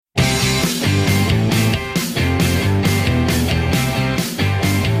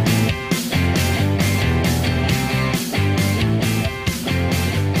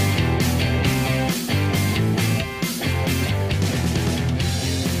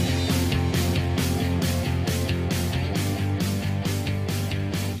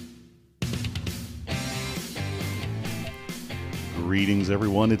Greetings,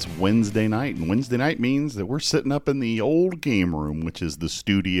 everyone. It's Wednesday night, and Wednesday night means that we're sitting up in the old game room, which is the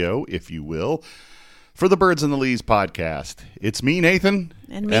studio, if you will, for the Birds and the Lees podcast. It's me, Nathan.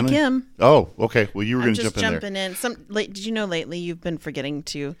 And me, Kim. Oh, okay. Well, you were going to jump in there. I'm just jumping in. Did you know lately you've been forgetting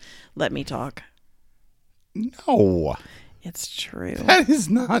to let me talk? No. It's true. That is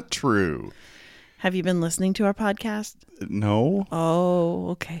not true. Have you been listening to our podcast? No. Oh,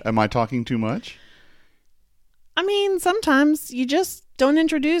 okay. Am I talking too much? I mean, sometimes you just don't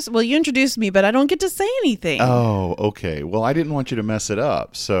introduce. Well, you introduced me, but I don't get to say anything. Oh, okay. Well, I didn't want you to mess it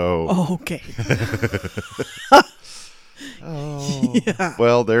up, so... Oh, okay. Oh. Yeah.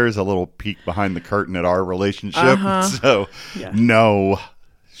 Well, there's a little peek behind the curtain at our relationship. So, Yeah. No,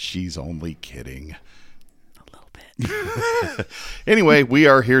 she's only kidding. A little bit. Anyway, we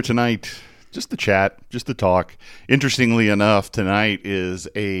are here tonight just to chat, just to talk. Interestingly enough, tonight is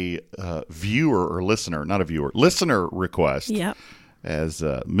a viewer or listener, not a viewer, listener request. Yep. As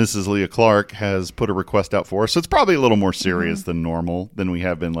Mrs. Leah Clark has put a request out for us. So it's probably a little more serious than normal than we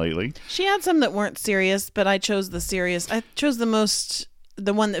have been lately. She had some that weren't serious, but I chose the serious. I chose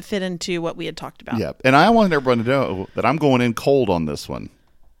the one that fit into what we had talked about. Yeah. And I wanted everyone to know that I'm going in cold on this one.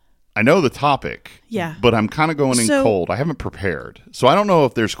 I know the topic, Yeah. but I'm kind of going in cold. I haven't prepared. So I don't know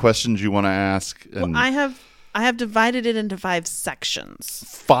if there's questions you want to ask. And Well, I have divided it into 5 sections.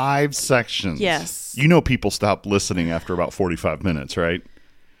 5 sections. Yes. You know people stop listening after about 45 minutes, right?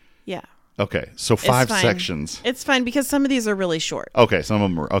 Yeah. Okay. So It's 5 fine. sections. It's fine because some of these are really short. Okay. Some of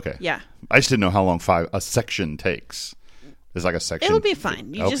them are. Okay. Yeah. I just didn't know how long a section takes. It's like a section. It'll be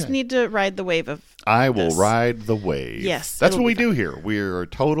fine. You just need to ride the wave of I will this. ride the wave. Yes, That's it'll what we be do here.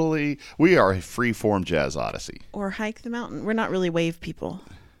 We are a free-form jazz odyssey. or hike the mountain. We're not really wave people.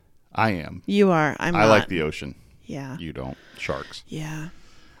 I am. You are. I'm not. I like the ocean. Yeah. You don't. Sharks. Yeah.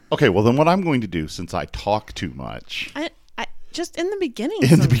 Okay, well then what I'm going to do, since I talk too much. I just in the beginning. In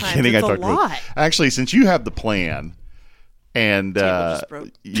the sometimes, beginning, it's I a talked lot. Actually, since you have the plan, and Table just broke.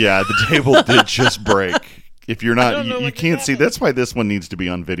 yeah, the table did just break. If you're not, don't know you what just can't see. happened. That's why this one needs to be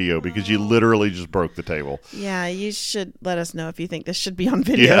on video because you literally just broke the table. Yeah, you should let us know if you think this should be on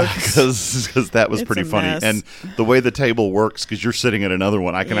video. Yeah, because that was It's pretty a funny. mess. And the way the table works, because you're sitting at another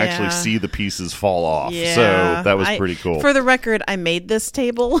one, I can actually Yeah. see the pieces fall off. Yeah. So that was pretty cool. For the record, I made this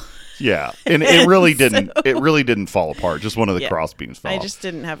table. Yeah, and it really didn't. It really didn't fall apart. Just one of the Yeah. cross beams fell I off. just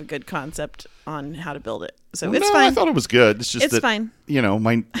didn't have a good concept on how to build it. So No, it's fine. I thought it was good. It's just It's that, fine. You know,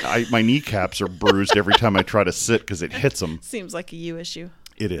 my kneecaps are bruised every time I try to sit because it hits them. Seems like a you issue.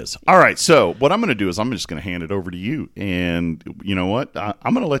 It is. All right. So what I'm going to do is I'm just going to hand it over to you, and you know what?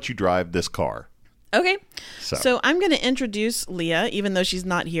 I'm going to let you drive this car. Okay. So. So I'm going to introduce Leah, even though she's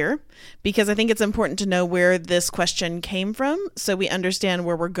not here, because I think it's important to know where this question came from so we understand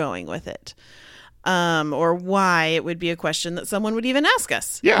where we're going with it. Or why it would be a question that someone would even ask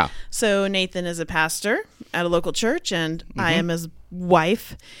us. Yeah. So Nathan is a pastor at a local church, and Mm-hmm. I am his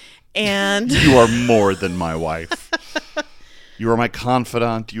wife. And You are more than my wife. You are my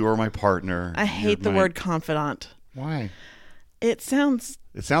confidant. You are my partner. I hate the word confidant. Why? It sounds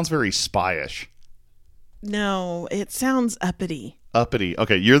very spyish. No, it sounds uppity. Uppity.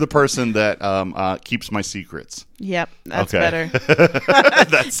 Okay, you're the person that keeps my secrets. Yep, that's Okay. better.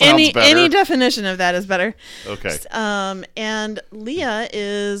 That sounds better. Any definition of that is better. Okay. And Leah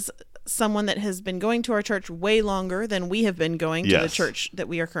is someone that has been going to our church way longer than we have been going to the Yes. church that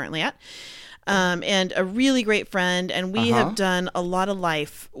we are currently at. And a really great friend, and we have done a lot of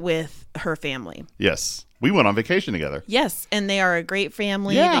life with her family. Yes. We went on vacation together. Yes, and they are a great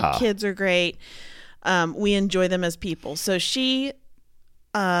family. Yeah. The kids are great. We enjoy them as people. So she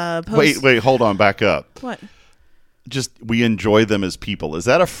Wait, hold on, back up. What? Just we enjoy them as people. Is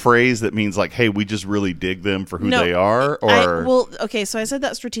that a phrase that means like, hey, we just really dig them for who No, they are? Or okay, so I said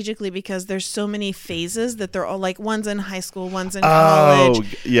that strategically because there's so many phases that they're all like one's in high school, one's in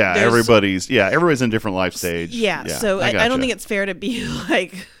college. Oh, yeah, everybody's in a different life stage. Yeah, so I gotcha. don't think it's fair to be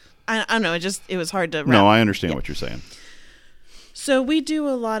like I don't know, it was hard to wrap. No, I understand what you're saying. So we do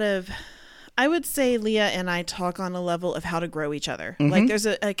a lot of, I would say Leah and I talk on a level of how to grow each other. Like there's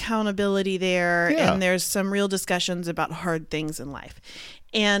an accountability there, Yeah. and there's some real discussions about hard things in life.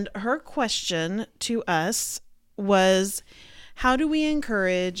 And her question to us was, how do we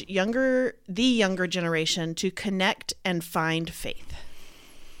encourage the younger generation to connect and find faith?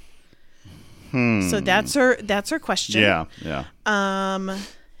 So that's her question. Yeah.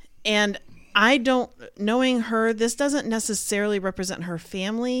 And knowing her, this doesn't necessarily represent her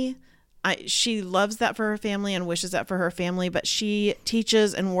family. She loves that for her family and wishes that for her family, but she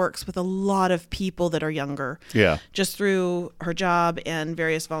teaches and works with a lot of people that are younger. Yeah. Just through her job and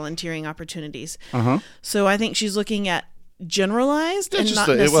various volunteering opportunities. Uh-huh. So I think she's looking at generalized and It's not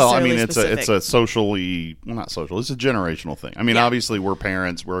just necessarily I mean, specific. it's a socially, well, not social. It's a generational thing. I mean, Yeah. obviously, we're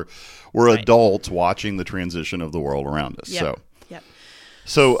parents. We're Right. adults watching the transition of the world around us. Yep. Yep.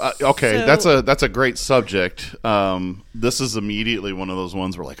 Okay, So- that's a great subject. This is immediately one of those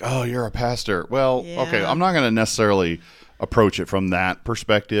ones where like, oh, you're a pastor. Well, okay, Yeah. I'm not going to necessarily approach it from that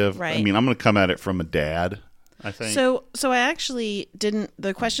perspective. I Right. mean, I'm going to come at it from a dad, I think. So I actually didn't.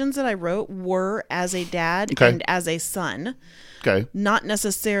 The questions that I wrote were as a dad Okay. and as a son, Okay, not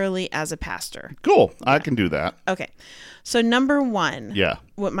necessarily as a pastor. cool. I can do that. Okay. So number one, Yeah.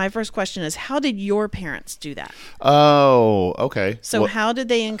 what my first question is, how did your parents do that? Oh, okay. So Well, how did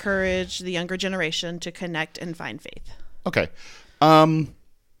they encourage the younger generation to connect and find faith? okay.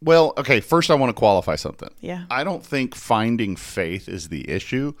 Well, okay, first I want to qualify something. Yeah. I don't think finding faith is the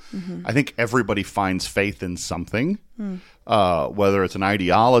issue. I think everybody finds faith in something, whether it's an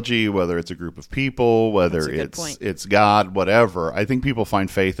ideology, whether it's a group of people, whether That's a good point. it's God, whatever. I think people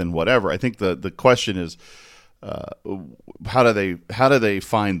find faith in whatever. I think the question is, how do they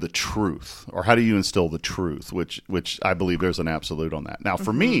find the truth, or how do you instill the truth? Which I believe there's an absolute on that. Now,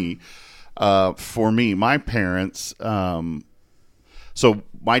 for me, my parents. So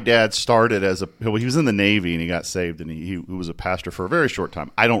my dad started he was in the Navy and he got saved, and he was a pastor for a very short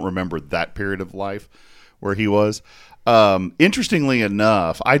time. I don't remember that period of life where he was. Interestingly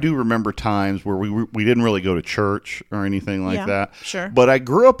enough, I do remember times where we didn't really go to church or anything like Yeah, that. sure. But I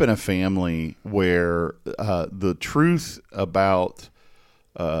grew up in a family where the truth about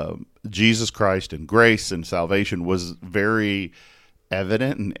Jesus Christ and grace and salvation was very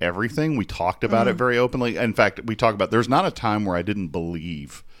evident in everything. We talked about it very openly. In fact, we talk about there's not a time where I didn't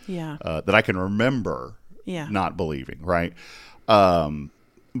believe Yeah. that I can remember Yeah. not believing, right?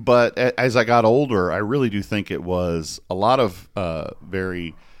 But as I got older, I really do think it was a lot of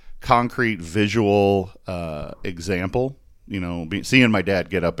very concrete visual example. You know, seeing my dad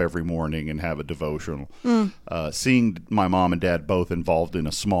get up every morning and have a devotional, seeing my mom and dad both involved in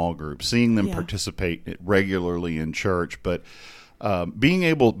a small group, seeing them Yeah. participate regularly in church, but being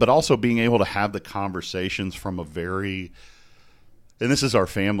able to have the conversations from a very, and this is our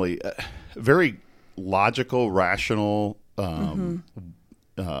family, very logical, rational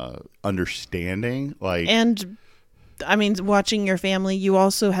understanding. Like, And I mean, watching your family, you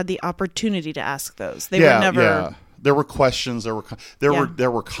also had the opportunity to ask those. They were never. There were questions. There Yeah.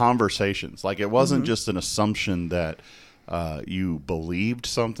 were conversations. Like, it wasn't just an assumption that you believed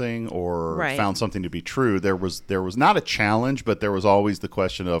something or Right. found something to be true. There was not a challenge, but there was always the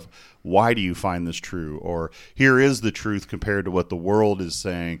question of, why do you find this true? Or, here is the truth compared to what the world is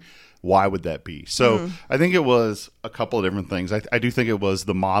saying. Why would that be? So I think it was a couple of different things. I do think it was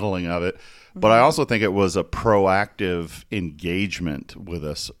the modeling of it, but I also think it was a proactive engagement with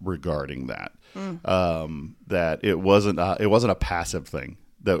us regarding that. That it wasn't a passive thing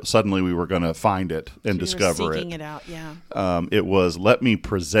that suddenly we were going to find it and You were discover seeking it. it out. Yeah. It was, let me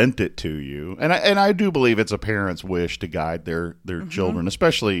present it to you, and I do believe it's a parent's wish to guide their children,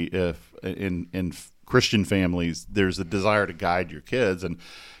 especially if in Christian families there's a desire to guide your kids, and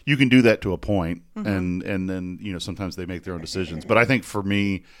you can do that to a point, and then sometimes they make their own decisions. But I think for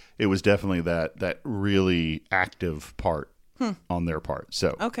me, it was definitely that really active part on their part.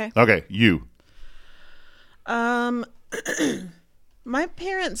 So Okay. you. My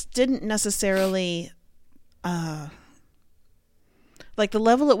parents didn't necessarily, like the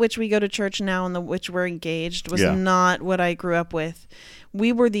level at which we go to church now and the which we're engaged was Yeah. not what I grew up with.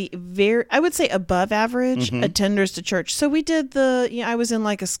 We were the I would say above average attenders to church. So we did I was in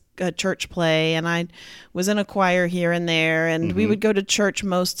like a church play, and I was in a choir here and there, and we would go to church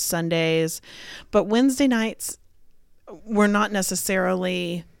most Sundays, but Wednesday nights were not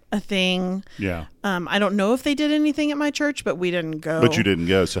necessarily a thing. Yeah. I don't know if they did anything at my church, but we didn't go. But you didn't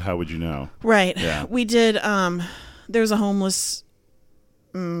go, so how would you know? Right. Yeah. We did. There's a homeless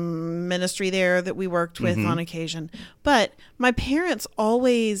ministry there that we worked with on occasion. But my parents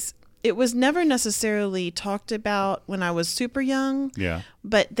always, it was never necessarily talked about when I was super young, Yeah.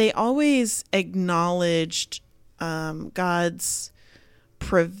 but they always acknowledged God's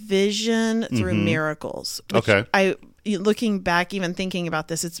provision through miracles. Which Okay. Looking back, even thinking about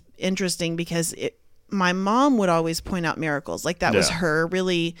this, it's interesting because my mom would always point out miracles. Like that was Yeah. her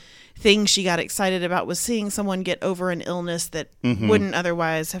really thing she got excited about, was seeing someone get over an illness that wouldn't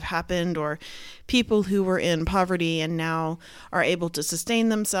otherwise have happened, or people who were in poverty and now are able to sustain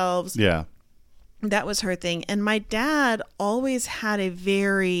themselves. Yeah. That was her thing. And my dad always had a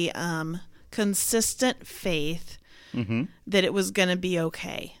very consistent faith that it was going to be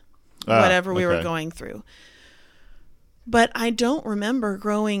okay, whatever we were okay. going through. But I don't remember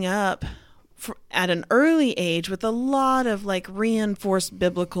growing up at an early age with a lot of like reinforced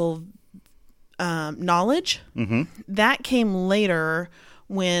biblical knowledge. Mm-hmm. That came later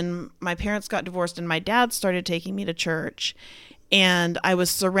when my parents got divorced and my dad started taking me to church. And I was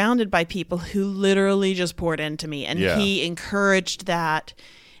surrounded by people who literally just poured into me. And he encouraged that.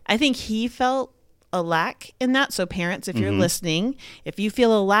 I think he felt a lack in that. So parents, if you're listening, if you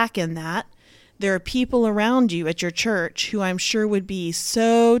feel a lack in that, there are people around you at your church who I'm sure would be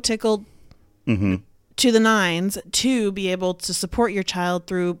so tickled to the nines to be able to support your child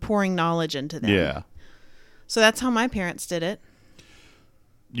through pouring knowledge into them. Yeah. So that's how my parents did it.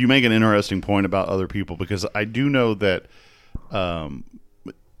 You make an interesting point about other people, because I do know that, one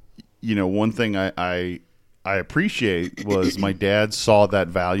thing I appreciate was my dad saw that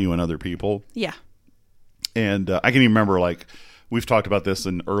value in other people. Yeah. And I can even remember, like, we've talked about this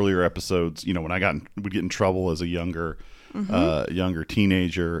in earlier episodes, when would get in trouble as a younger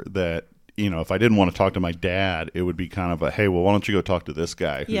teenager, that, if I didn't want to talk to my dad, it would be kind of a, hey, well, why don't you go talk to this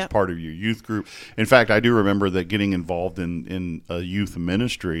guy who's part of your youth group? In fact, I do remember that getting involved in a youth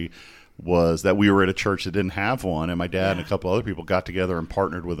ministry was that we were at a church that didn't have one, and my dad and a couple other people got together and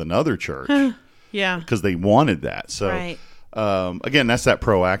partnered with another church. Because they wanted that. So, again, that's that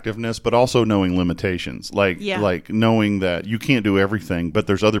proactiveness, but also knowing limitations, like knowing that you can't do everything, but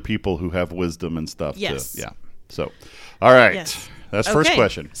there's other people who have wisdom and stuff. Yes. Yeah. So, all right. That's first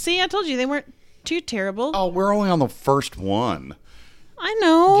question. See, I told you they weren't too terrible. Oh, we're only on the first one. I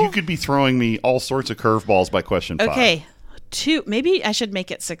know. You could be throwing me all sorts of curveballs by question 5. Okay. 2. Maybe I should make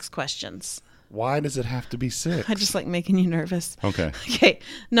it 6 questions. Why does it have to be 6? I just like making you nervous. Okay. Okay.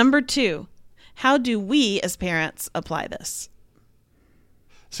 Number 2. How do we as parents apply this?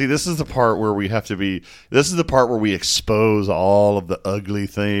 See, this is the part where this is the part where we expose all of the ugly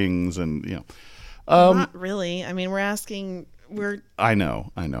things and, Not really. I mean, I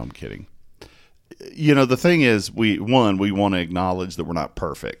know, I'm kidding. The thing is, we want to acknowledge that we're not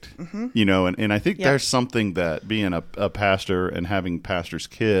perfect, and I think there's something that being a pastor and having pastors'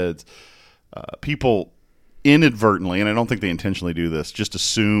 kids, people inadvertently, and I don't think they intentionally do this, just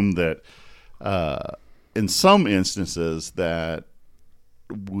assume that in some instances that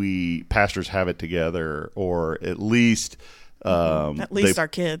we pastors have it together, or at least our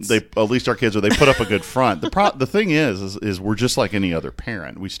kids. At least our kids, or they put up a good front. The thing is we're just like any other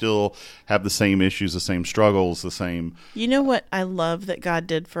parent. We still have the same issues, the same struggles, the same. You know what I love that God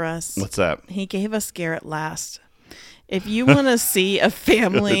did for us? What's that? He gave us Garrett last. If you want to see a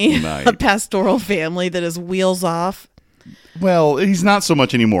family, a pastoral family that is wheels off. Well, he's not so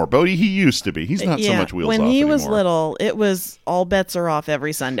much anymore, but he used to be. He's not so much wheels off anymore. When he was little, it was all bets are off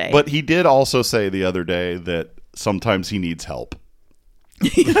every Sunday. But he did also say the other day that sometimes he needs help.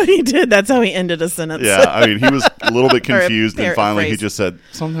 Yeah, he did. That's how he ended a sentence. Yeah, I mean, he was a little bit confused, and finally he just said,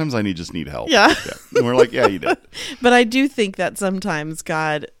 sometimes I just need help. Yeah. And we're like, yeah, you did. But I do think that sometimes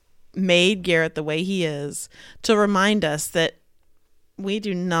God made Garrett the way he is to remind us that we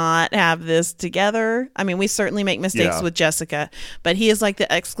do not have this together. I mean, we certainly make mistakes with Jessica, but he is like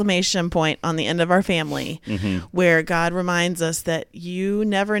the exclamation point on the end of our family where God reminds us that you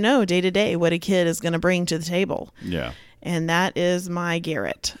never know day to day what a kid is going to bring to the table. Yeah. And that is my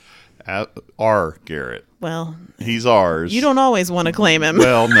Garrett. Our Garrett. Well, he's ours. You don't always want to claim him.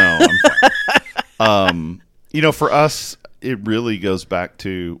 Well, no, I'm fine. For us, it really goes back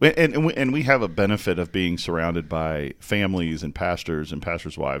to, and we have a benefit of being surrounded by families and pastors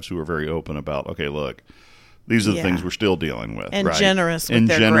wives who are very open about, okay, look, these are the things we're still dealing with, and right? generous with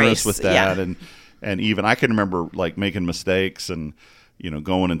their grace. With that, and even I can remember like making mistakes and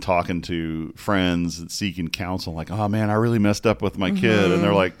going and talking to friends and seeking counsel, like, oh man, I really messed up with my kid, and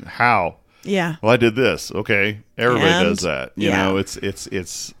they're like, how? Yeah. Well, I did this. Okay. Everybody does that. You know,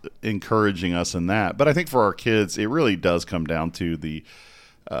 it's encouraging us in that. But I think for our kids, it really does come down to the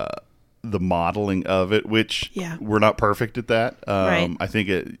modeling of it, which we're not perfect at that. Right. I think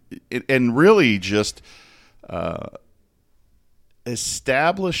it and really just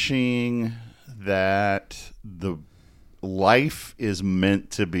establishing that the life is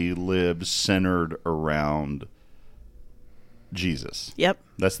meant to be lived centered around Jesus. Yep.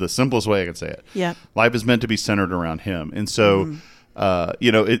 That's the simplest way I can say it. Yep. Life is meant to be centered around him. And so, I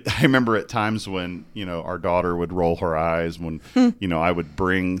remember at times when, our daughter would roll her eyes when, I would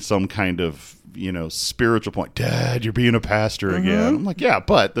bring some kind of, spiritual point. Dad, you're being a pastor again. I'm like, yeah,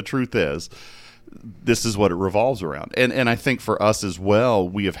 but the truth is, this is what it revolves around. And I think for us as well,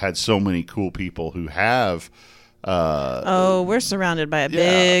 we have had so many cool people who have We're surrounded by a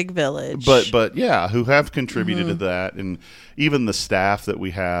big village. But yeah, who have contributed to that, and even the staff that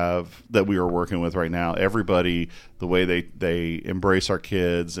we have that we are working with right now. Everybody, the way they embrace our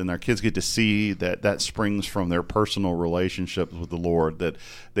kids, and our kids get to see that springs from their personal relationships with the Lord. That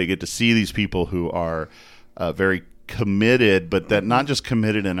they get to see these people who are very committed, but that not just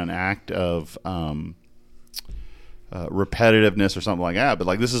committed in an act of repetitiveness or something like that, but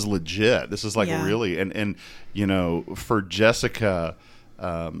like this is legit. This is like really, and for Jessica,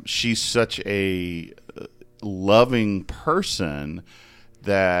 she's such a loving person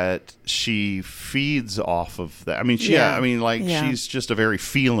that she feeds off of that. I mean, she's just a very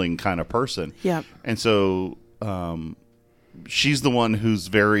feeling kind of person. Yeah, and so she's the one who's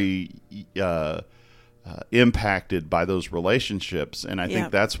very impacted by those relationships, and I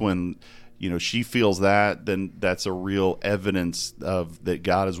think that's when. She feels that, then that's a real evidence of that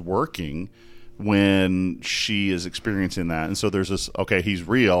God is working when she is experiencing that. And so there's this, okay, he's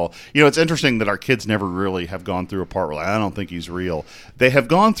real. It's interesting that our kids never really have gone through a part where I don't think he's real. They have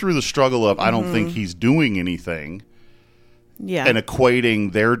gone through the struggle of I don't think he's doing anything. Yeah. And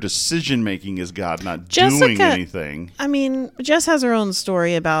equating their decision making as God not doing anything. I mean, Jess has her own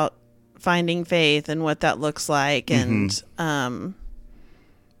story about finding faith and what that looks like, and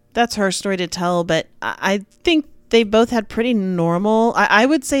that's her story to tell, but I think they both had pretty normal. I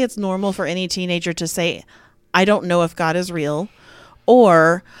would say it's normal for any teenager to say, I don't know if God is real,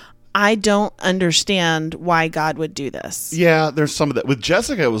 or I don't understand why God would do this. Yeah, there's some of that. With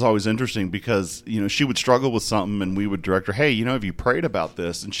Jessica, it was always interesting because, she would struggle with something and we would direct her, hey, have you prayed about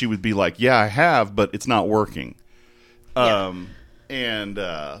this? And she would be like, yeah, I have, but it's not working. Yeah.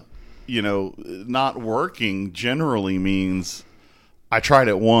 Not working generally means I tried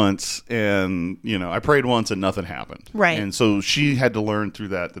it once and, I prayed once and nothing happened. Right. And so she had to learn through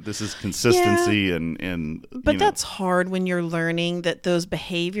that this is consistency and But that's hard when you're learning that those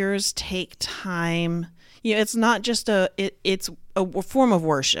behaviors take time. It's not just it's a form of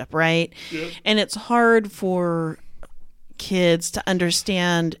worship, right? Yep. And it's hard for kids to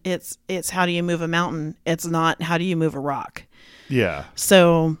understand it's how do you move a mountain? It's not how do you move a rock. Yeah.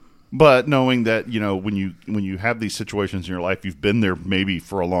 So but knowing that, when you have these situations in your life, you've been there maybe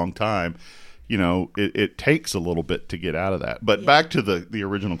for a long time, it takes a little bit to get out of that. But back to the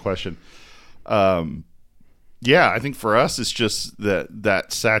original question. I think for us, it's just that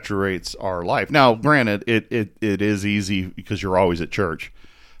saturates our life. Now, granted, it is easy because you're always at church.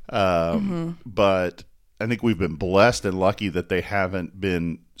 But I think we've been blessed and lucky that they haven't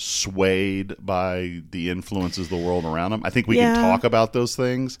been swayed by the influences of the world around them. I think we can talk about those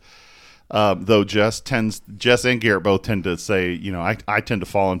things. Though Jess and Garrett both tend to say, I tend to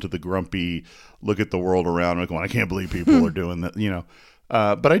fall into the grumpy look at the world around me going, I can't believe people are doing that,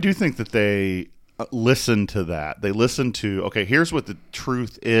 but I do think that they listen to that. They listen to, okay, here's what the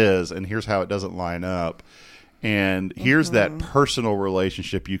truth is and here's how it doesn't line up. And here's that personal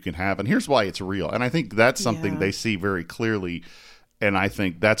relationship you can have. And here's why it's real. And I think that's something they see very clearly. And I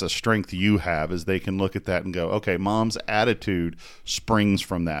think that's a strength you have is they can look at that and go, okay, mom's attitude springs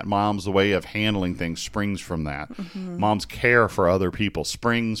from that. Mom's way of handling things springs from that. Mom's care for other people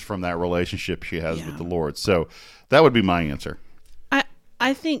springs from that relationship she has with the Lord. So that would be my answer.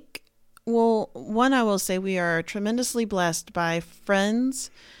 I think, well, one, I will say we are tremendously blessed by friends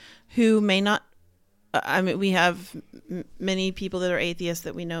who may not, we have many people that are atheists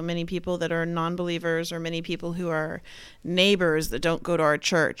that we know, many people that are non-believers, or many people who are neighbors that don't go to our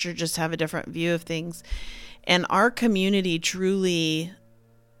church or just have a different view of things. And our community truly,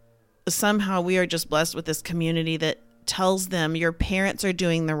 somehow we are just blessed with this community that tells them your parents are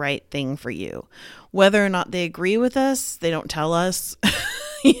doing the right thing for you. Whether or not they agree with us, they don't tell us.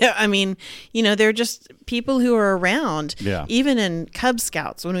 They're just people who are around. Yeah. Even in Cub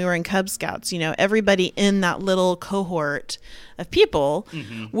Scouts, when we were in Cub Scouts, everybody in that little cohort of people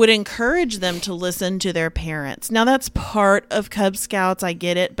would encourage them to listen to their parents. Now, that's part of Cub Scouts. I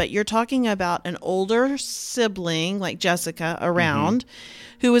get it. But you're talking about an older sibling like Jessica around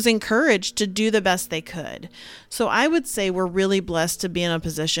who was encouraged to do the best they could. So I would say we're really blessed to be in a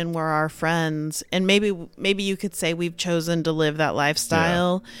position where our friends, and maybe you could say we've chosen to live that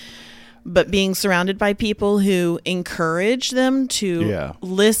lifestyle, but being surrounded by people who encourage them to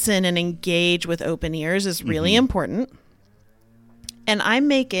listen and engage with open ears is really important. And I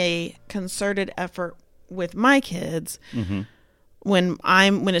make a concerted effort with my kids when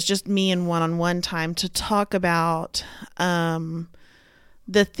it's just me and one-on-one time to talk about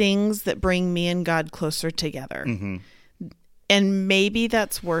the things that bring me and God closer together. And maybe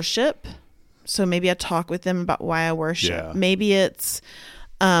that's worship. So maybe I talk with them about why I worship. Yeah. Maybe it's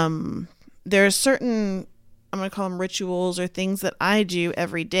there are certain I'm going to call them rituals or things that I do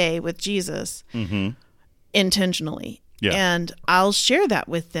every day with Jesus intentionally. Yeah. And I'll share that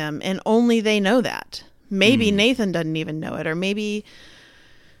with them, and only they know that. Maybe Nathan doesn't even know it, or maybe,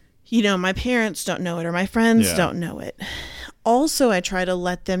 my parents don't know it, or my friends don't know it. Also, I try to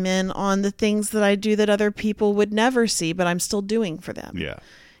let them in on the things that I do that other people would never see, but I'm still doing for them. Yeah.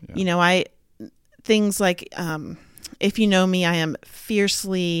 Things like, if you know me, I am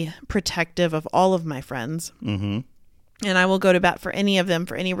fiercely protective of all of my friends. Mm-hmm. And I will go to bat for any of them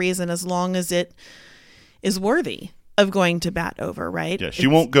for any reason, as long as it is worthy of going to bat over, right? Yeah, she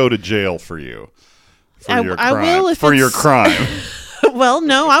won't go to jail for you. For your crime. I will if for your crime. Well,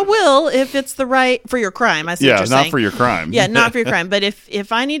 no, I will if it's the right for your crime. I see what you're saying. Not for your crime. Yeah, not for your crime. But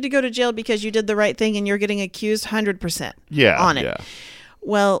if I need to go to jail because you did the right thing and you're getting accused, 100% on it. Yeah.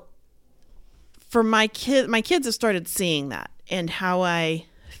 Well, for my kids have started seeing that, and how I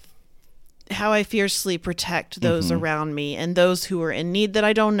fiercely protect those around me and those who are in need that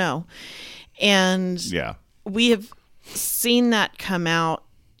I don't know. And we have seen that come out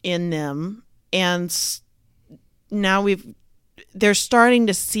in them, and now they're starting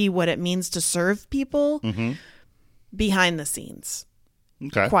to see what it means to serve people behind the scenes,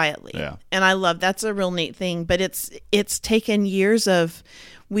 quietly. Yeah. And I love, that's a real neat thing, but it's taken years of,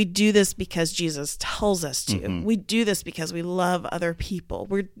 we do this because Jesus tells us to. We do this because we love other people.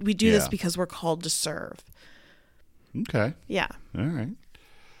 We do this because we're called to serve. Okay. Yeah. All right.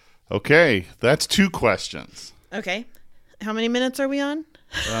 Okay. That's 2 questions. Okay. How many minutes are we on?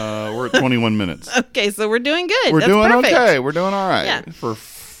 We're at 21 minutes. Okay, so we're doing good. We're That's doing perfect. okay. We're doing all right. Yeah. For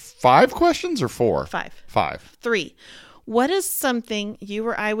 5 questions or 4? 5. 5. 3. What is something you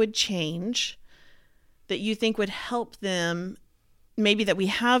or I would change that you think would help them, maybe that we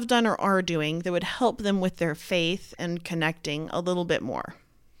have done or are doing, that would help them with their faith and connecting a little bit more?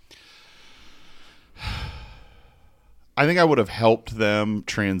 I think I would have helped them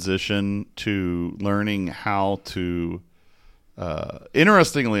transition to learning how to,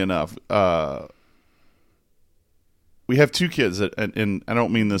 interestingly enough, we have 2 kids that, and I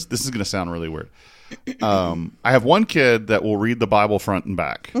don't mean this is going to sound really weird. I have one kid that will read the Bible front and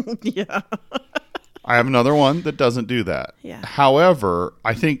back. Yeah. I have another one that doesn't do that. Yeah. However,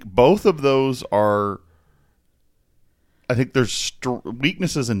 I think both of those I think there's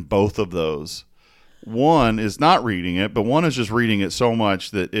weaknesses in both of those. One is not reading it, but one is just reading it so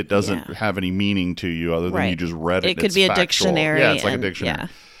much that it doesn't have any meaning to you other than you just read it. It could be a dictionary. Yeah, it's like a dictionary. Yeah.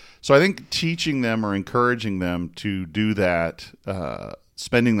 So I think teaching them or encouraging them to do that,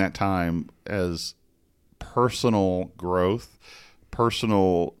 spending that time as personal growth,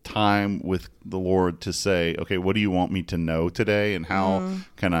 personal time with the Lord to say, okay, what do you want me to know today, and how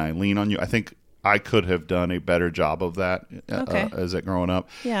can I lean on you? I think I could have done a better job of that as it growing up.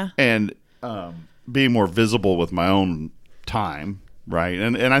 Yeah. And being more visible with my own time, right?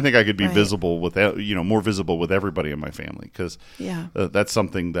 And I think I could be visible with, more visible with everybody in my family, because that's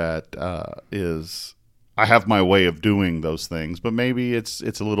something that is, I have my way of doing those things, but maybe it's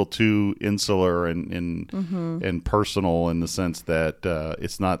a little too insular and personal in the sense that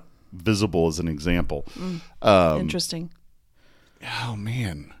it's not visible as an example. Interesting. Oh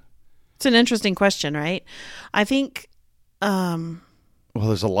man, it's an interesting question, right? I think. Well,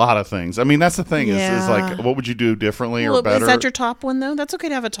 there's a lot of things. I mean, that's the thing is like, what would you do differently or better? Is that your top one though? That's okay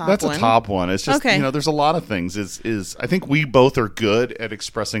to have a top one. That's a top one. It's just, there's a lot of things. Is I think we both are good at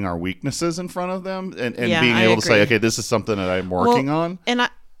expressing our weaknesses in front of them and being able to say, okay, this is something that I'm working on. And I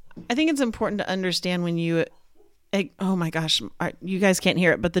think it's important to understand when you, oh my gosh, you guys can't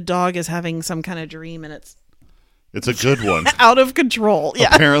hear it, but the dog is having some kind of dream, and it's a good one. Out of control.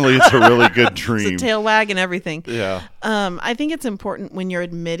 Yeah. Apparently it's a really good dream. It's a tail wag and everything. Yeah. I think it's important when you're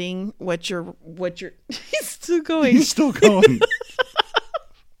admitting what you're he's still going. He's still going.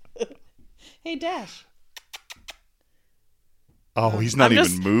 Hey, Dash. Oh, he's not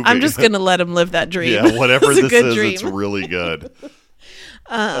even moving. I'm just going to let him live that dream. Yeah, whatever this is, dream. It's really good.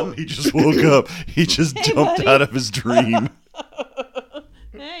 He just woke up. He just jumped out of his dream.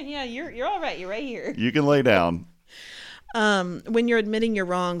 Yeah, you're all right. You're right here. You can lay down. When you're admitting your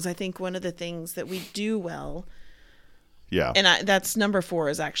wrongs, I think one of the things that we do well, and that's number 4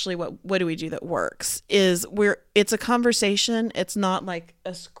 is actually what do we do that works, is it's a conversation. It's not like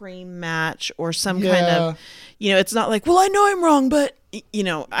a scream match or some kind of, it's not like, well, I know I'm wrong, but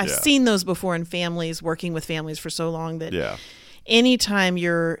I've seen those before in families, working with families for so long that anytime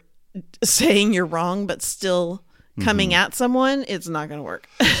you're saying you're wrong, but still coming at someone, it's not going to work.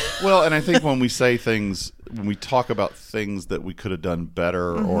 Well, and I think when we say things, when we talk about things that we could have done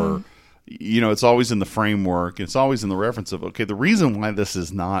better, or, it's always in the framework, it's always in the reference of, okay, the reason why this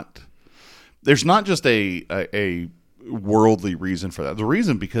is not there's not just a worldly reason for that. The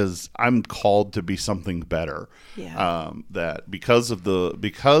reason because I'm called to be something better. Yeah. That because of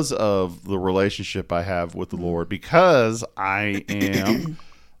the relationship I have with the Lord, because I am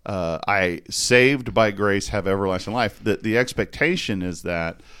I saved by grace, have everlasting life. That the expectation is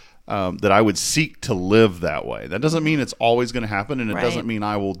that that I would seek to live that way. That doesn't mean it's always going to happen, and it Right. doesn't mean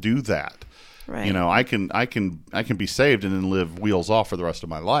I will do that. Right. You know, I can be saved and then live wheels off for the rest of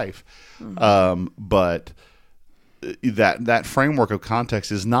my life. But that framework of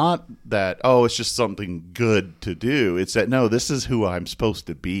context is not that, oh, it's just something good to do. It's that, no, this is who I'm supposed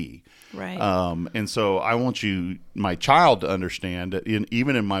to be. Right. And so I want my child, to understand that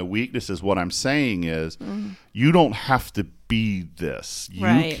even in my weaknesses, what I'm saying is, you don't have to be this.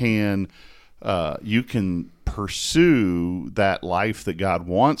 Right. You can pursue that life that God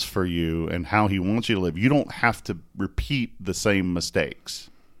wants for you and how He wants you to live. You don't have to repeat the same mistakes.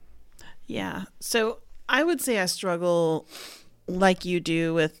 Yeah. So I would say I struggle like you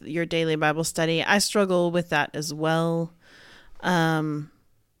do with your daily Bible study. I struggle with that as well.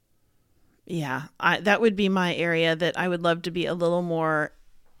 Yeah, that would be my area that I would love to be a little more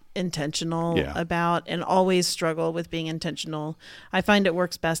intentional about, and always struggle with being intentional. I find it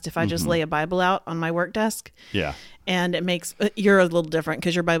works best if I just lay a Bible out on my work desk. Yeah. And it makes, you're a little different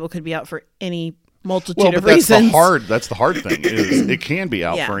because your Bible could be out for any multitude Well, but of that's reasons. that's the hard thing is it can be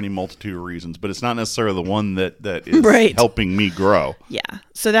out Yeah. for any multitude of reasons, but it's not necessarily the one that is Right. helping me grow. Yeah.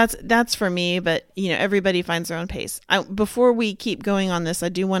 So that's for me, but everybody finds their own pace. Before we keep going on this, I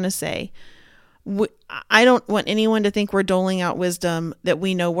do want to say, I don't want anyone to think we're doling out wisdom that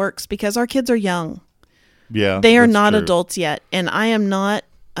we know works, because our kids are young. Yeah. They are that's not true. adults yet. And I am not,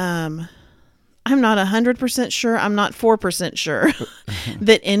 I'm not 100% sure. I'm not 4% sure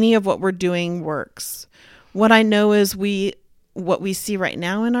that any of what we're doing works. What I know is what we see right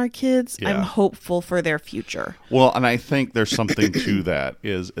now in our kids, Yeah. I'm hopeful for their future. Well, and I think there's something to that.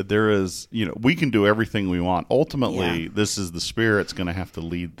 There is, we can do everything we want. Ultimately, this is the Spirit's going to have to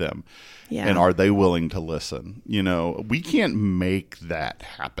lead them. Yeah. And are they willing to listen? We can't make that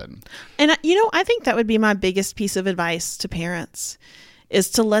happen. And I think that would be my biggest piece of advice to parents, is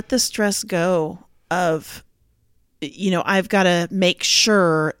to let the stress go of, I've got to make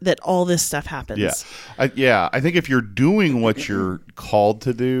sure that all this stuff happens. Yeah. I think if you're doing what you're called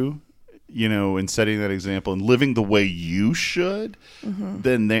to do, and setting that example and living the way you should,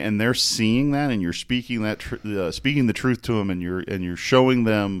 then they're seeing that, and you're speaking speaking the truth to them, and you're showing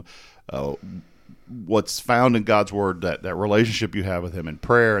them what's found in God's Word, that relationship you have with Him in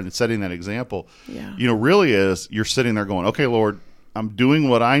prayer, and setting that example. Yeah. Really is, you're sitting there going, okay, Lord, I'm doing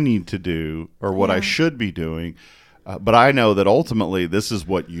what I need to do, or what I should be doing, but I know that ultimately this is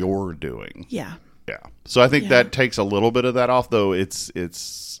what you're doing. Yeah. Yeah. So I think that takes a little bit of that off, though.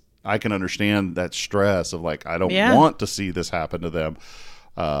 I can understand that stress of I don't want to see this happen to them.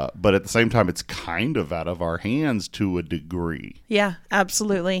 But at the same time, it's kind of out of our hands to a degree. Yeah,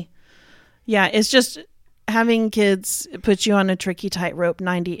 absolutely. Yeah. It's just having kids puts you on a tricky tightrope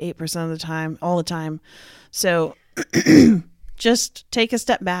 98% of the time, all the time. So just take a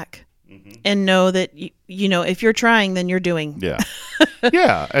step back and know that, if you're trying, then you're doing. Yeah.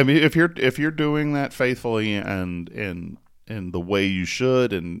 Yeah. I mean, if you're doing that faithfully and in the way you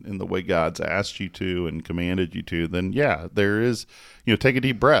should, and in the way God's asked you to and commanded you to, then there is, take a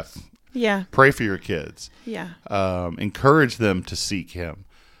deep breath. Yeah. Pray for your kids. Yeah. Encourage them to seek Him.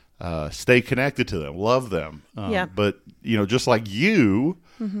 Stay connected to them. Love them. But, just like you,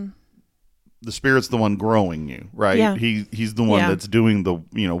 the Spirit's the one growing you, right? Yeah. He's the one that's doing the,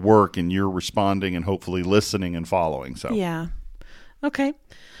 work, and you're responding and hopefully listening and following. So Yeah. Okay.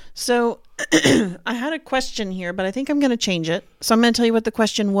 So I had a question here, but I think I'm going to change it. So I'm going to tell you what the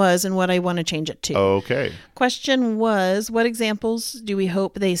question was and what I want to change it to. Okay. Question was, what examples do we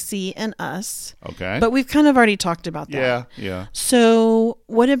hope they see in us? Okay. But we've kind of already talked about that. Yeah. So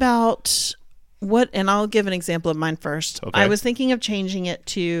what about and I'll give an example of mine first. Okay. I was thinking of changing it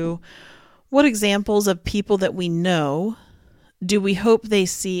to, what examples of people that we know do we hope they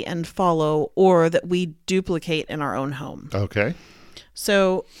see and follow, or that we duplicate in our own home? Okay.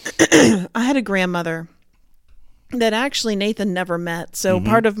 So I had a grandmother that actually Nathan never met. So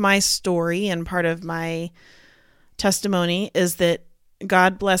part of my story and part of my testimony is that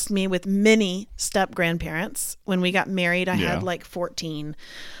God blessed me with many step grandparents. When we got married, I had 14.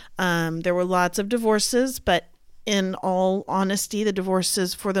 There were lots of divorces, but in all honesty, the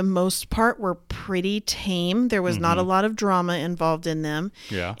divorces for the most part were pretty tame. There was not a lot of drama involved in them.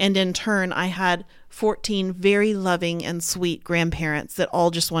 Yeah. And in turn, I had 14 very loving and sweet grandparents that all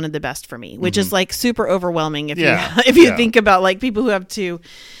just wanted the best for me, which is super overwhelming if you think about people who have two.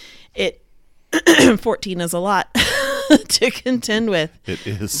 14 is a lot to contend with. It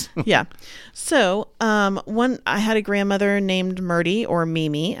is. Yeah. So, I had a grandmother named Murdy, or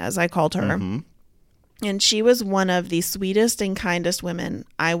Mimi, as I called her. Mm-hmm. And she was one of the sweetest and kindest women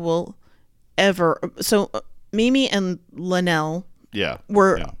I will ever. So, Mimi and Linnell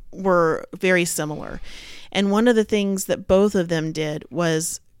were very similar. And one of the things that both of them did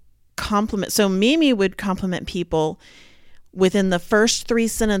was compliment. So, Mimi would compliment people within the first 3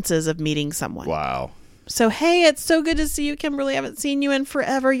 sentences of meeting someone. Wow. So, hey, it's so good to see you, Kimberly. I haven't seen you in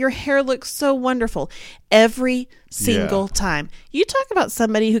forever. Your hair looks so wonderful. Every single time. You talk about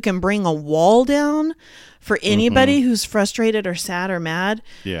somebody who can bring a wall down for anybody who's frustrated or sad or mad.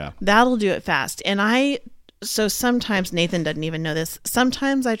 Yeah. That'll do it fast. And so sometimes, Nathan doesn't even know this,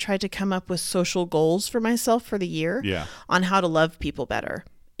 sometimes I try to come up with social goals for myself for the year on how to love people better.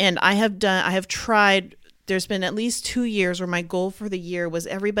 And I have tried. There's been at least 2 years where my goal for the year was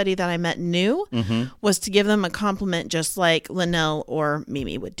everybody that I met new was to give them a compliment just like Linnell or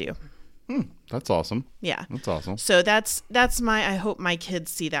Mimi would do. That's awesome. Yeah. That's awesome. So that's I hope my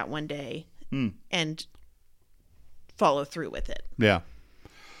kids see that one day and follow through with it. Yeah.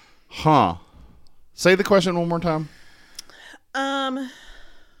 Huh. Say the question one more time. Well,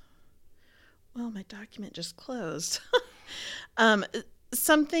 my document just closed.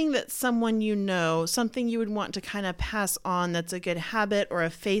 Something that someone something you would want to kind of pass on that's a good habit or a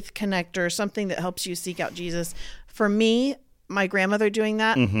faith connector, something that helps you seek out Jesus. For me, my grandmother doing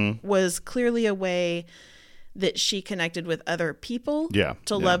that was clearly a way that she connected with other people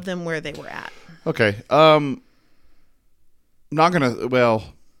to love them where they were at. Okay.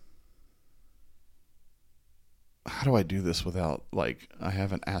 How do I do this without, I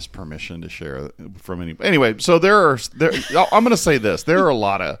haven't asked permission to share from anybody? Anyway, so I'm going to say this. There are a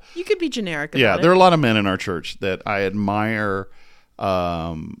lot of... You could be generic about it. There are a lot of men in our church that I admire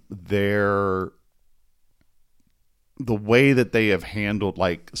the way that they have handled,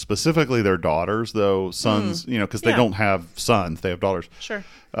 specifically their daughters, though sons, because they don't have sons, they have daughters. Sure.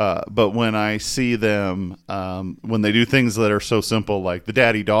 But when I see them, when they do things that are so simple, like the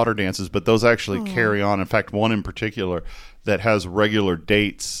daddy-daughter dances, but those actually carry on. In fact, one in particular that has regular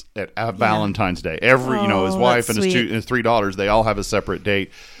dates at Valentine's Day. His wife and his 3 daughters, they all have a separate date.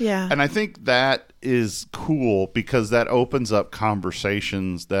 Yeah. And I think that is cool because that opens up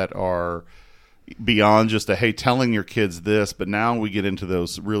conversations that are beyond just telling your kids this, but now we get into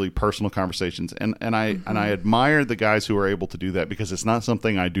those really personal conversations, and I admire the guys who are able to do that because it's not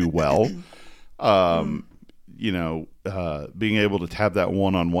something I do well. Being able to have that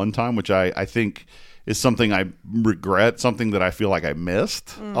one-on-one time, which I think is something I regret, something that I feel like I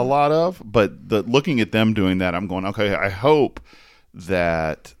missed a lot of. But looking at them doing that, I'm going, okay, I hope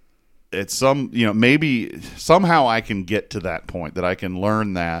that it's maybe somehow I can get to that point that I can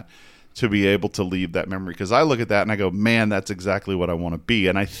learn that, to be able to leave that memory. Because I look at that and I go, man, that's exactly what I want to be.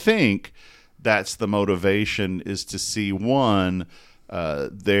 And I think that's the motivation, is to see, one,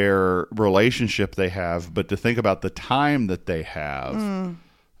 their relationship they have, but to think about the time that they have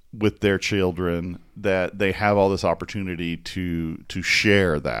with their children, that they have all this opportunity to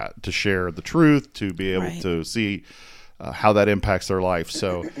share that, to share the truth, to be able to see how that impacts their life.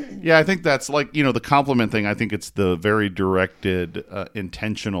 So, I think that's the compliment thing. I think it's the very directed,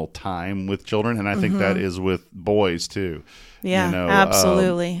 intentional time with children. And I think that is with boys too. Yeah,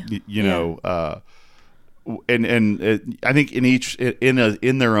 absolutely. I think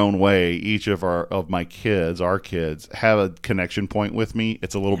in their own way, each of our kids have a connection point with me.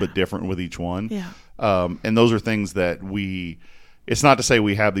 It's a little bit different with each one. Yeah. And those are things that it's not to say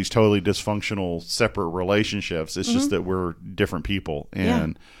we have these totally dysfunctional separate relationships. It's just that we're different people.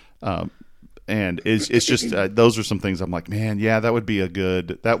 And it's just, those are some things I'm like, man, that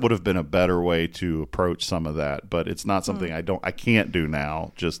would have been a better way to approach some of that, but it's not something I can't do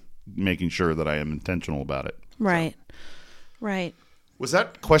now. Just making sure that I am intentional about it. Right. So. Right. Was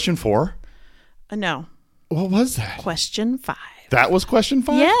that question 4? No. What was that? Question 5. That was question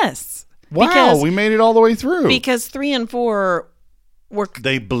 5? Yes. Wow. We made it all the way through. Because 3 and 4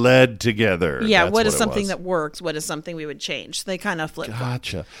 they bled together. Yeah. What is something that works? What is something we would change? They kind of flip.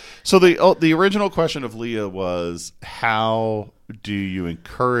 Gotcha. So the original question of Leah was, how do you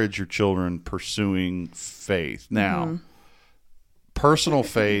encourage your children pursuing faith? Now, personal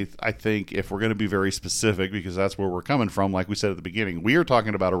faith, I think, if we're going to be very specific, because that's where we're coming from, like we said at the beginning, we are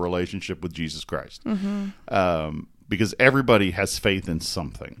talking about a relationship with Jesus Christ. Because everybody has faith in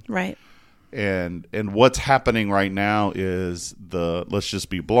something. Right. And what's happening right now is let's just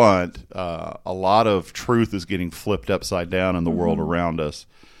be blunt, a lot of truth is getting flipped upside down in the world around us.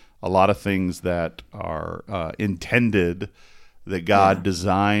 A lot of things that are intended that God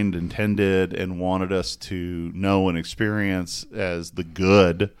designed, intended, and wanted us to know and experience as the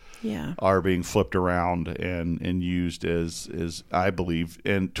good are being flipped around and used as I believe,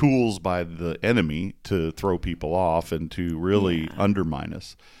 and tools by the enemy to throw people off and to really undermine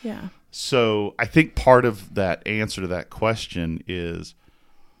us. Yeah. So I think part of that answer to that question is,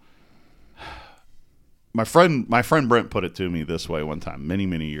 my friend Brent put it to me this way one time, many,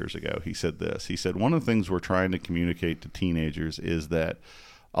 many years ago. He said this. He said, one of the things we're trying to communicate to teenagers is that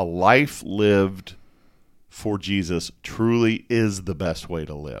a life lived for Jesus truly is the best way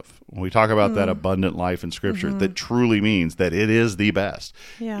to live. When we talk about that abundant life in Scripture, that truly means that it is the best.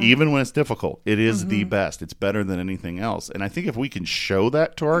 Yeah. Even when it's difficult, it is the best. It's better than anything else. And I think if we can show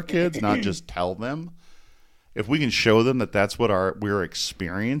that to our kids, not just tell them, if we can show them that that's what we're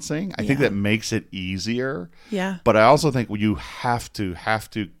experiencing, I think that makes it easier. Yeah. But I also think you have to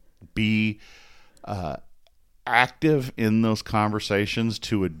be active in those conversations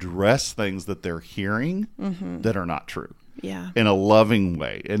to address things that they're hearing that are not true. Yeah. In a loving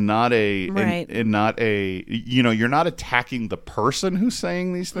way, and not a right. and not a, you're not attacking the person who's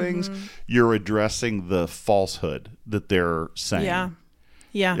saying these things. You're addressing the falsehood that they're saying.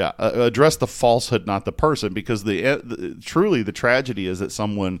 Yeah. Address the falsehood, not the person, because truly the tragedy is that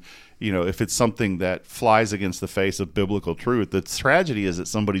someone, if it's something that flies against the face of biblical truth, the tragedy is that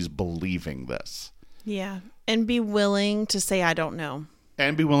somebody's believing this. Yeah. And be willing to say, I don't know.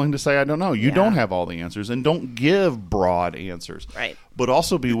 And be willing to say, I don't know. You don't have all the answers, and don't give broad answers. Right. But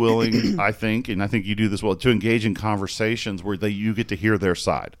also be willing, I think you do this well, to engage in conversations where you get to hear their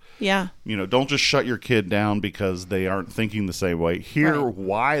side. Yeah. Don't just shut your kid down because they aren't thinking the same way. Hear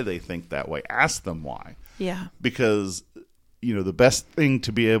why they think that way. Ask them why. Yeah. Because the best thing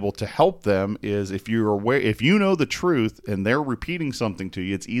to be able to help them is if you know the truth and they're repeating something to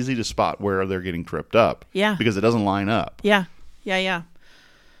you, it's easy to spot where they're getting tripped up. Yeah. Because it doesn't line up. Yeah.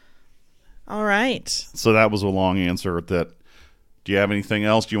 All right. So that was a long answer. Do you have anything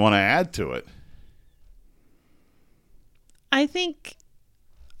else you want to add to it? I think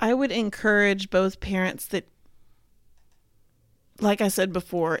I would encourage both parents that, like I said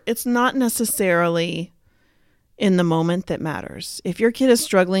before, it's not necessarily in the moment that matters. If your kid is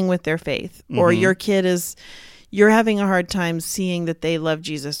struggling with their faith, or your kid you're having a hard time seeing that they love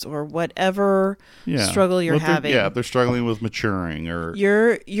Jesus, or whatever struggle you're having. If they're struggling with maturing, or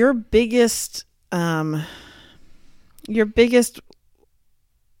your biggest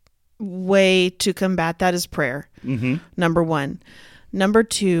way to combat that is prayer. Number one. Number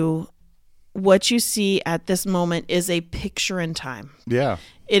two, what you see at this moment is a picture in time. Yeah.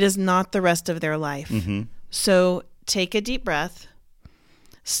 It is not the rest of their life. So take a deep breath,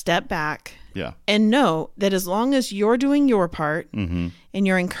 step back, and know that as long as you're doing your part and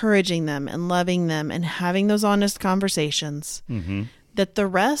you're encouraging them and loving them and having those honest conversations, that the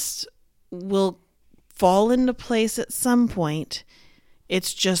rest will fall into place at some point.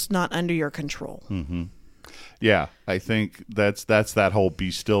 It's just not under your control. Yeah, I think that's that whole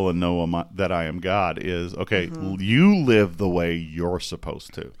be still and know that I am God is, okay, you live the way you're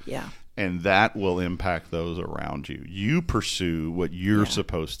supposed to. Yeah. And that will impact those around you. You pursue what you're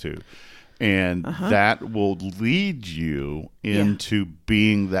supposed to. And that will lead you into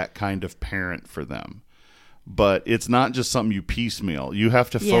being that kind of parent for them. But it's not just something you piecemeal. You have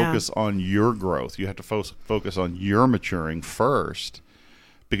to focus on your growth. You have to focus on your maturing first.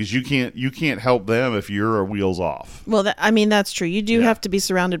 Because you can't help them if your wheels off. Well, that's true. You do have to be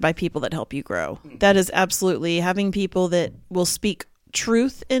surrounded by people that help you grow. That is absolutely having people that will speak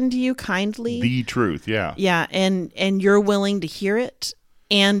truth into you kindly. The truth, yeah. Yeah, and you're willing to hear it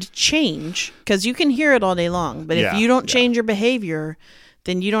and change, because you can hear it all day long. But if you don't change your behavior,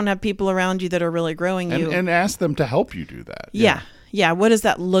 then you don't have people around you that are really growing you. And ask them to help you do that. Yeah, what does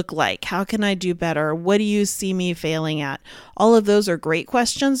that look like? How can I do better? What do you see me failing at? All of those are great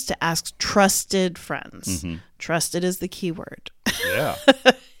questions to ask trusted friends. Trusted is the key word. Yeah.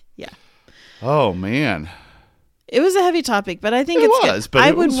 Yeah. Oh, man. It was a heavy topic, but I think it was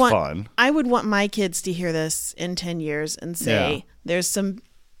fun. I would want my kids to hear this in 10 years and say there's some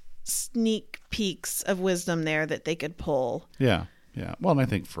sneak peeks of wisdom there that they could pull. Yeah. Yeah. Well, and I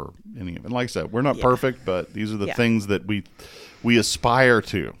think for any of it, like I said, we're not perfect, but these are the things that we aspire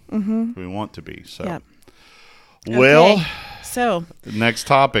to. We want to be. So, well, so the next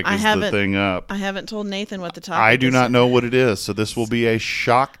topic is the thing up. I haven't told Nathan what the topic is. I do not know what it is, so this will be a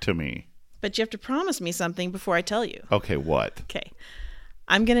shock to me. But you have to promise me something before I tell you. Okay, what? Okay.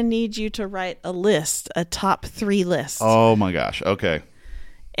 I'm going to need you to write a top 3 list. Oh my gosh. Okay.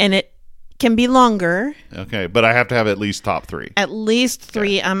 And it can be longer. Okay, but I have to have at least top 3. At least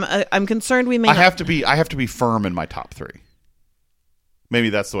 3. Okay. I'm concerned we may I have to be firm in my top 3. Maybe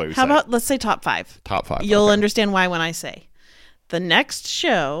that's the way we How say about let's say top 5? Top 5. You'll okay. understand why when I say. The next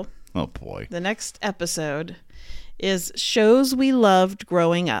show, Oh, boy. the next episode is shows we loved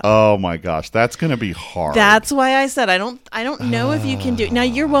growing up. Oh, my gosh. That's going to be hard. That's why I said I don't know if you can do it. Now,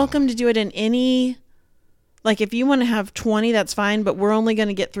 you're welcome to do it in any... Like, if you want to have 20, that's fine, but we're only going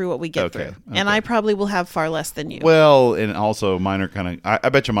to get through what we get through. And I probably will have far less than you. Well, and also mine are kind of, I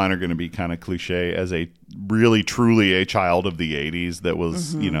bet you mine are going to be kind of cliche as a really, truly a child of the 80s that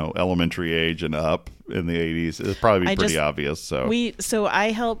was, elementary age and up in the 80s. It'd probably be pretty obvious. So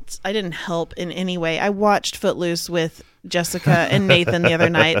I didn't help in any way. I watched Footloose with Jessica and Nathan the other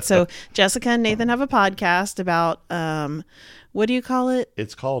night. So Jessica and Nathan have a podcast about, what do you call it?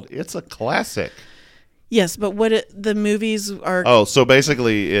 It's called It's a Classic. Yes, but the movies are... Oh, so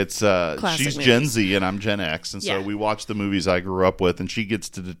basically it's she's movies. Gen Z and I'm Gen X, and so we watch the movies I grew up with, and she gets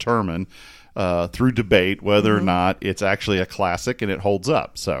to determine through debate whether or not it's actually a classic and it holds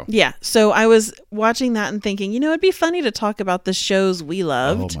up. So yeah, so I was watching that and thinking, it'd be funny to talk about the shows we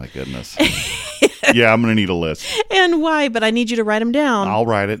loved. Oh my goodness. Yeah, I'm going to need a list. And why? But I need you to write them down. I'll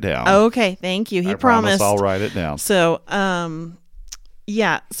write it down. Okay, thank you. He I promise promised. I'll write it down. So,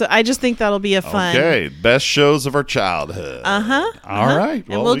 yeah, so I just think that'll be a fun. Okay, best shows of our childhood. All right,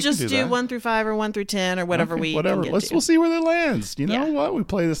 and we'll just do 1 through 5 or 1 through 10 or whatever we can get to. We'll see where that lands. You know what? We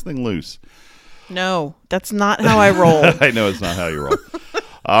play this thing loose. No, that's not how I roll. I know it's not how you roll.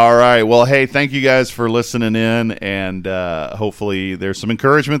 All right. Well, hey, thank you guys for listening in, and hopefully there's some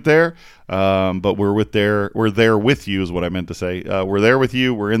encouragement there. But we're there with you is what I meant to say. We're there with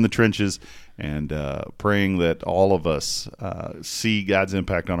you. We're in the trenches, and praying that all of us see God's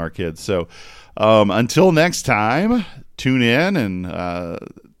impact on our kids. So until next time, tune in and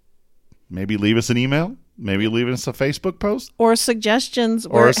maybe leave us an email. Maybe leave us a Facebook post. Or suggestions.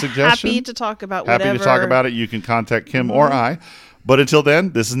 We're happy to talk about whatever. Happy to talk about it. You can contact Kim or I. But until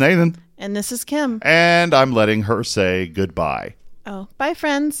then, this is Nathan. And this is Kim. And I'm letting her say goodbye. Oh, bye,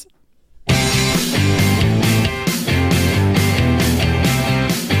 friends.